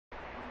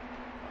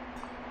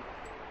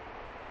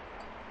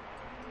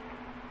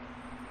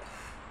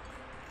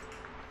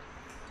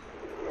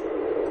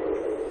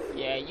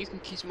you can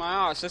kiss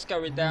my ass. Let's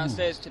go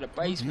downstairs to the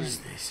basement. What is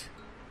this?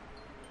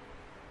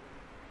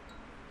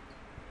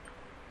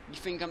 You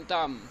think I'm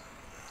dumb?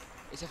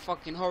 It's a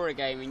fucking horror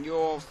game and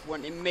you're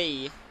wanting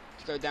me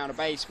to go down a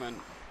basement.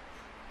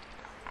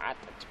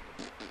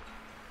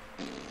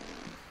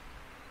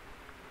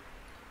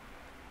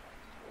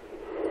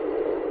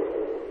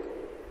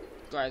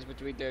 Guys, what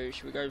do we do?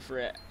 Should we go for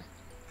it?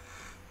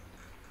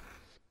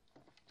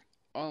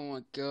 Oh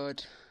my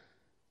god.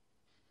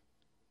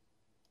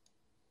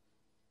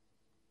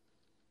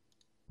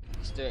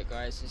 Let's do it,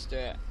 guys. Let's do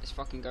it. Let's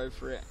fucking go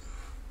for it.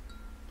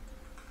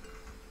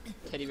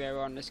 Teddy bear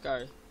on, let's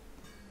go.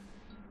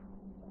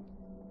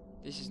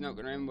 This is not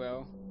gonna end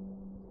well.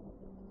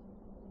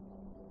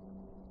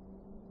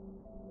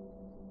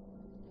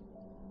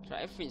 It's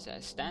like everything's at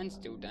a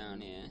standstill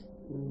down here.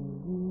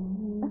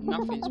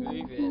 Nothing's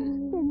moving.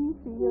 Can you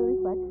see your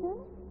reflection?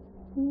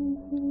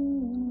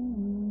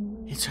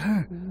 It's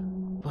her,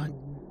 but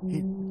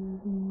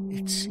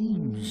it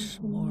seems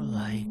more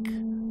like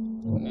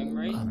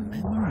Memory? a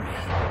memory.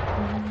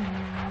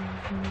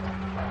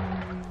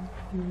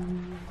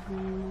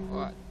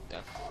 What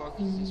the fuck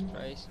is this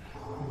place?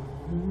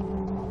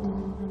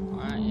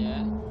 Alright,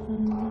 yeah.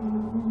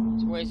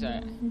 So what is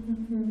that?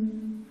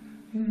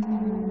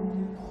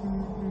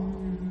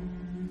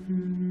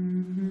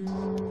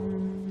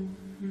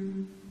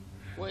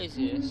 What is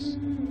this?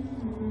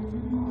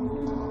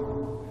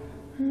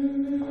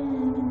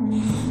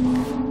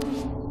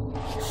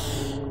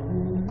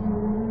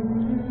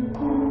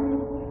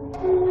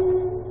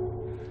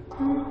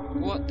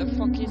 What the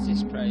fuck is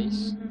this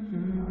place?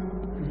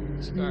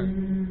 Let's go.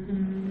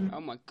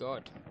 Oh my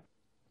god.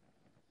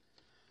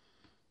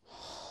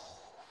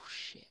 Oh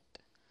shit.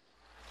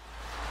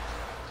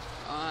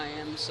 I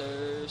am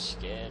so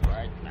scared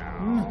right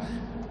now.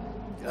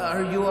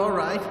 Are you all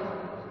right?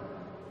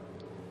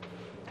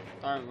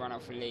 Don't run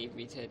off and leave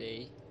me,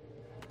 Teddy.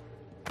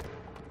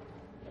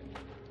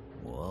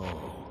 Whoa.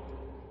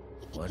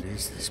 What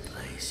is this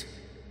place?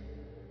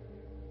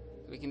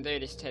 We can do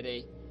this,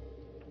 Teddy.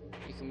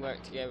 We can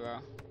work together.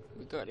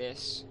 We got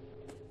this.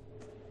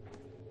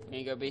 We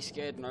ain't gonna be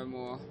scared no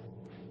more.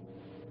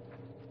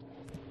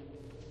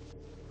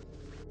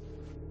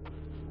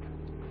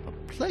 A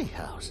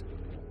playhouse?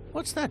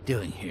 What's that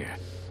doing here?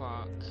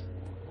 Fuck.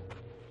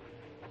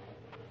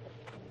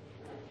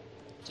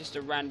 Just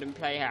a random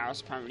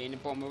playhouse, apparently in the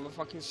bottom of a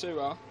fucking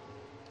sewer.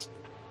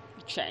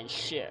 You're chatting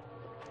shit.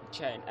 You're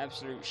chatting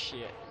absolute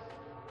shit.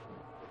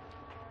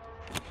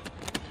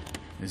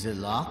 Is it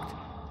locked?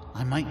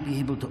 I might be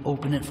able to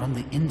open it from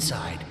the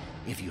inside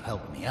if you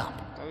help me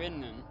up. Go in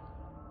then.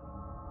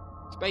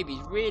 This baby's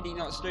really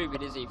not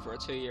stupid, is he, for a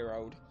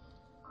 2-year-old?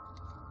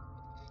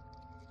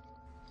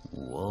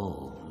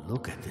 Whoa,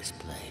 look at this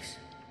place.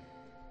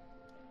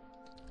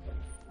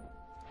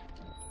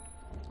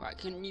 Right,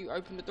 can you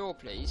open the door,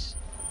 please?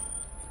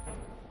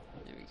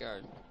 There we go.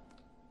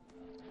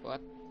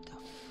 What the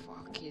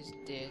fuck is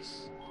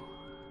this?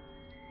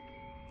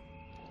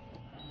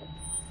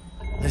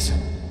 Listen.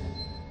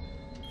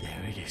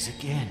 There it is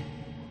again.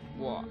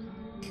 What?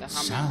 The It humming?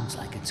 sounds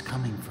like it's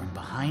coming from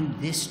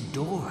behind this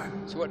door.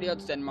 So what are the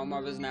odds then? My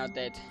mother's now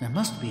dead. There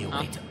must be a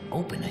way to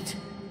open it.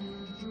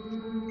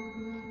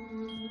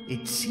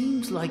 It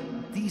seems like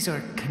these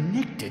are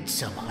connected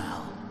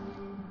somehow.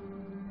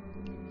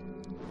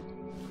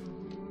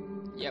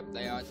 Yep,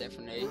 they are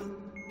definitely.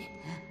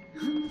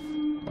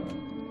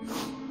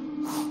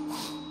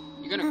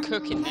 You're gonna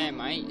cook in there,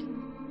 mate.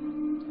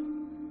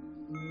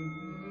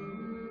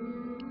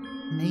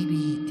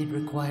 Maybe it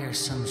requires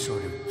some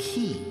sort of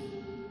key.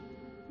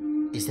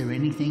 Is there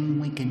anything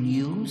we can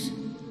use?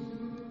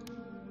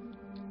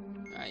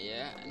 Right,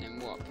 yeah, and then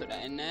what? Put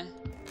that in there.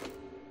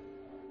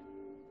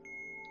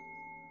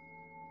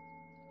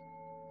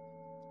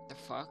 The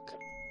fuck?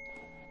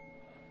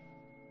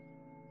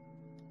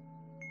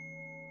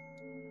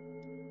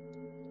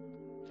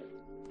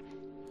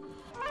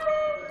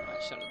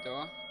 Right, shut the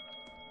door.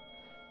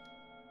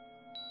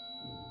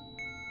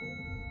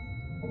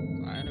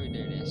 Right, how do we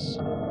do this?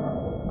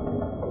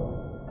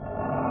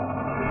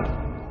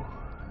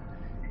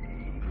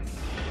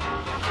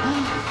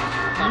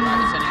 Can't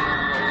write this anymore,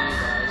 what you guys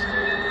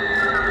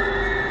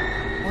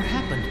What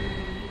happened?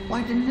 Why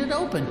didn't it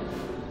open? do.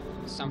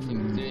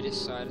 Something to do this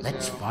side as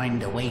Let's well.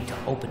 find a way to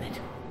open it.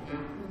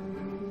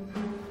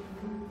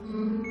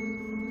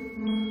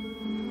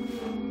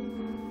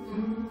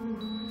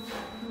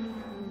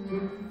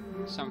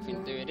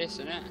 Something to do with this,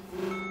 innit?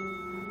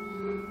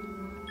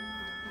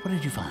 What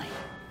did you find?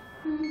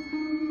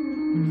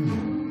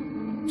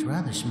 It's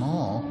rather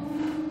small,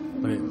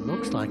 but it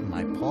looks like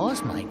my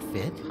paws might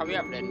fit. Hurry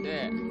up then, do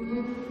it.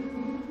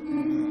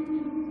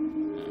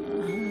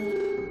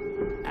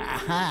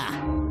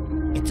 Aha!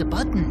 It's a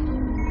button.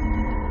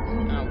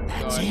 Oh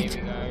That's god, it.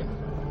 here we go.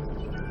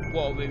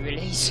 What are we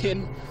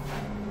releasing?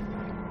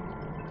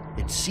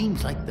 It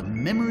seems like the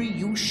memory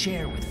you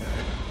share with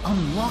her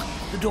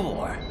unlocked the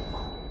door.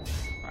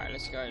 Right,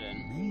 let's go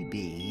then.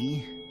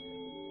 Maybe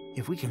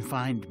if we can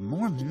find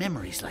more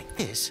memories like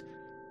this,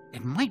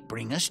 it might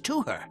bring us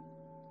to her.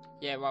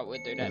 Yeah, right,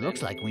 we'll do that. It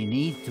looks like we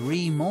need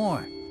 3 more.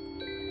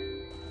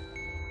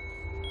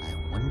 I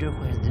wonder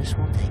where this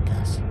will take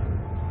us.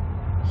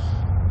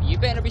 You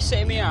better be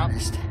setting me up.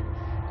 Honest,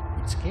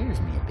 it scares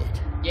me a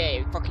bit. Yeah,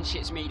 it fucking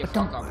shits me the But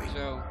fuck don't up worry. as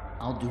well.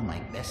 I'll do my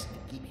best to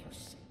keep you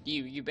safe.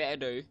 You better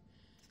do.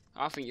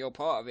 I think you're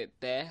part of it,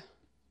 Bear.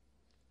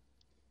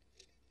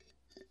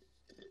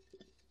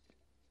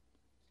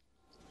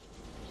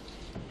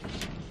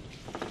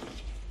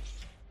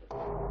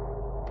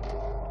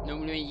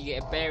 Normally when you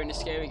get a bear in a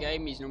scary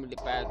game, he's normally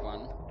the bad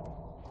one.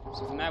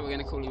 So for now we're going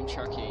to call him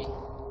Chucky.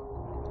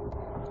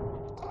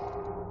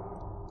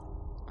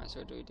 Right,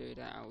 so do we do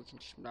that? Oh, we can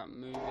just like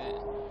move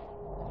it.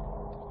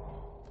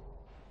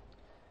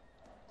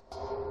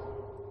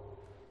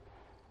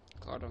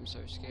 God, I'm so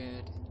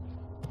scared.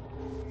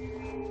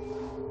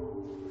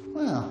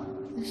 Well,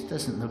 this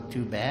doesn't look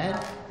too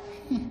bad.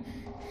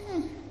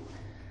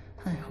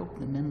 I hope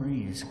the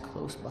memory is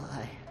close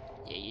by.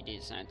 Yeah, you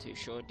didn't sound too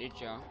sure, did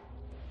ya?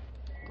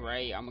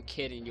 Great, I'm a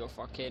kid and you're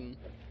fucking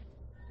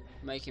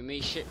making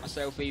me shit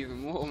myself even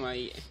more,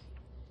 mate.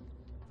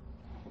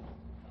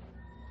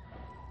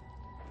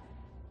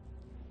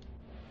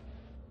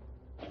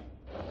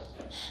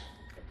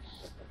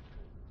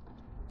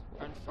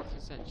 Why the fuck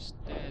is that just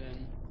there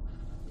then?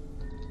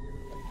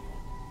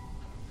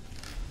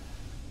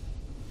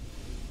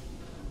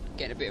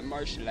 Getting a bit of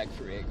motion lag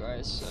through here,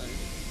 guys, so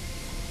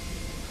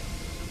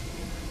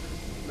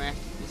may have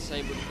to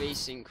disable the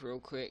V-Sync real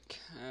quick.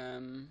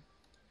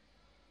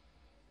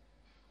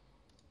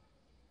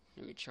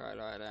 Let me try it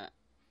like that.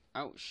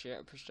 Oh shit,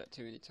 I pushed that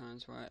too many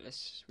times. Right,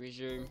 let's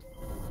resume.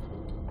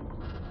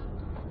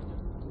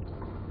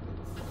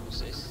 What's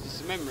this? Is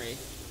this a memory?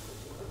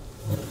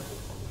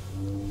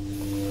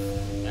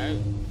 No,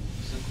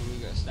 something we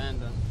gotta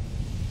stand on.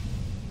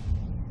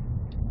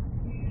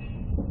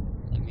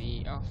 Let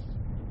me off.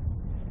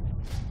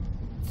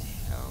 What the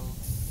hell?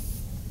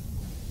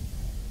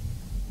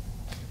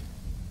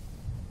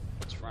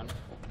 Let's run.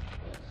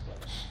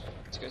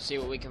 Let's go see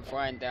what we can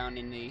find down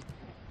in the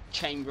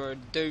Chamber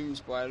of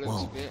Dooms by the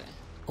looks of it.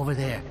 Over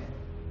there.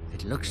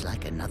 It looks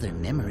like another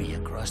memory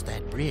across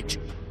that bridge.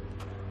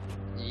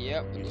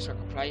 Yep, it looks like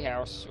a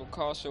playhouse or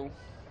castle.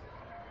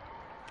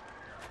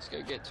 Let's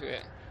go get to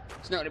it.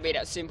 It's not going to be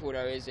that simple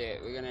though, is it?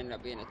 We're going to end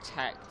up being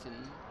attacked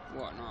and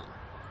whatnot.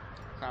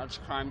 Can't I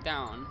just climb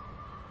down?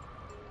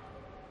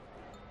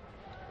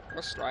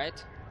 Or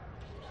slide?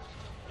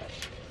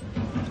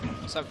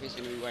 Something's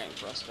going to be waiting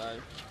for us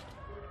though.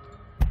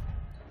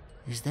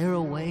 Is there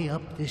a way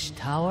up this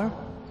tower?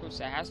 Of course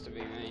there has to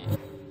be, mate.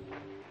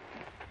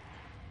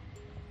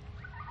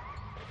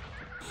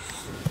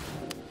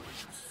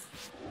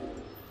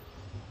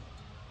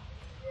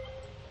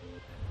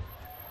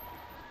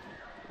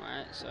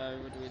 Right, so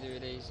what do we do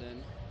with these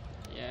then?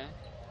 Yeah.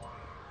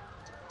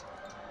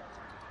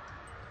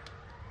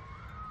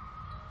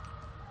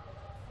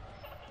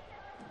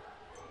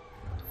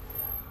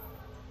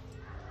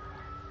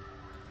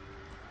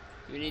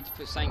 We need to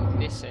put something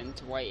this end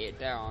to weight it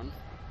down.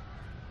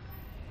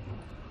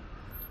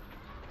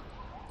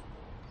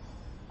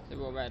 So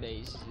what about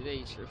these?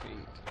 These, I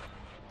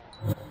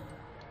think.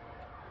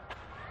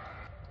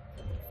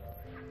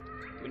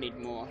 We need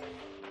more.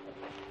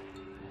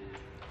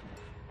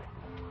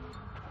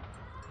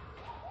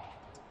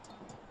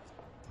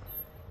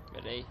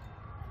 Ready?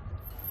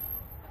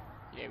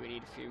 Yeah, we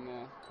need a few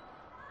more.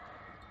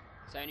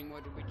 Is there any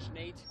more that we just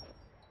need?